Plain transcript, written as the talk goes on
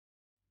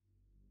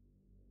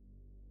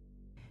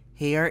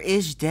Here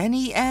is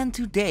Danny, and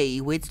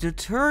today with the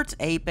third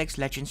Apex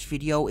Legends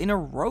video in a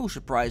row,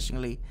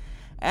 surprisingly.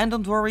 And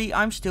don't worry,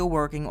 I'm still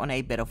working on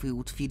a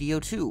Battlefield video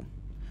too.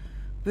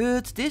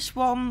 But this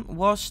one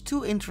was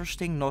too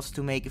interesting not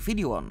to make a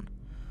video on.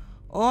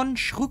 On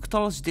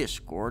Schroektal's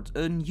Discord,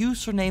 a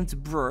user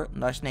named Brr,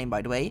 nice name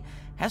by the way,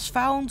 has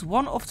found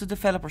one of the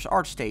developer's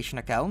ArtStation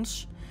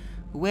accounts,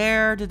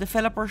 where the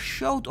developer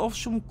showed off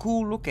some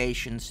cool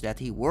locations that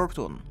he worked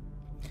on.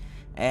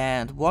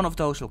 And one of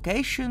those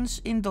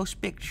locations in those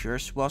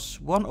pictures was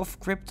one of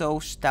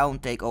Crypto's town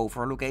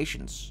takeover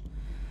locations.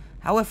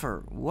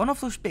 However, one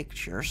of those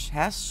pictures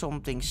has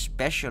something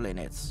special in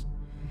it.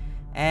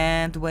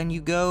 And when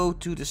you go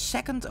to the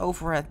second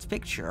overhead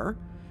picture,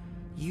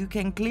 you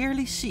can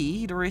clearly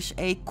see there is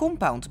a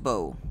compound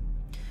bow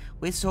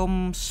with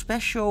some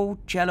special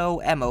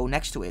jello ammo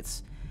next to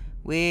it,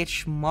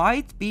 which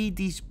might be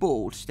these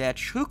bolts that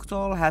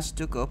Schroektal has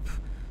took up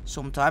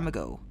some time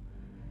ago.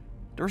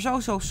 There's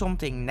also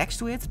something next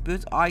to it,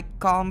 but I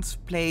can't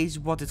place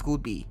what it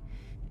could be.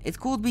 It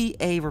could be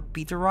a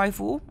repeater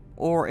rifle,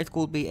 or it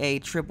could be a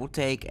triple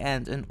take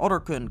and an other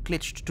gun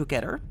glitched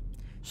together.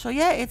 So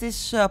yeah, it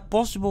is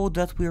possible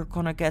that we're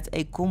gonna get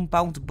a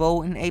compound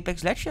bow in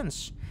Apex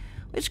Legends,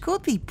 which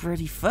could be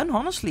pretty fun,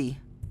 honestly.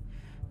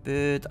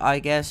 But I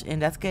guess in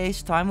that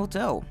case time will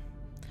tell.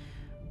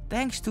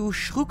 Thanks to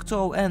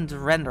Schroektal and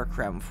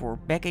RenderCram for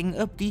backing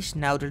up these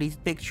now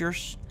deleted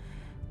pictures.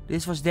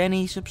 This was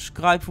Danny,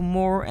 subscribe for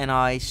more, and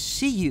I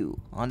see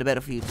you on the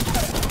battlefield.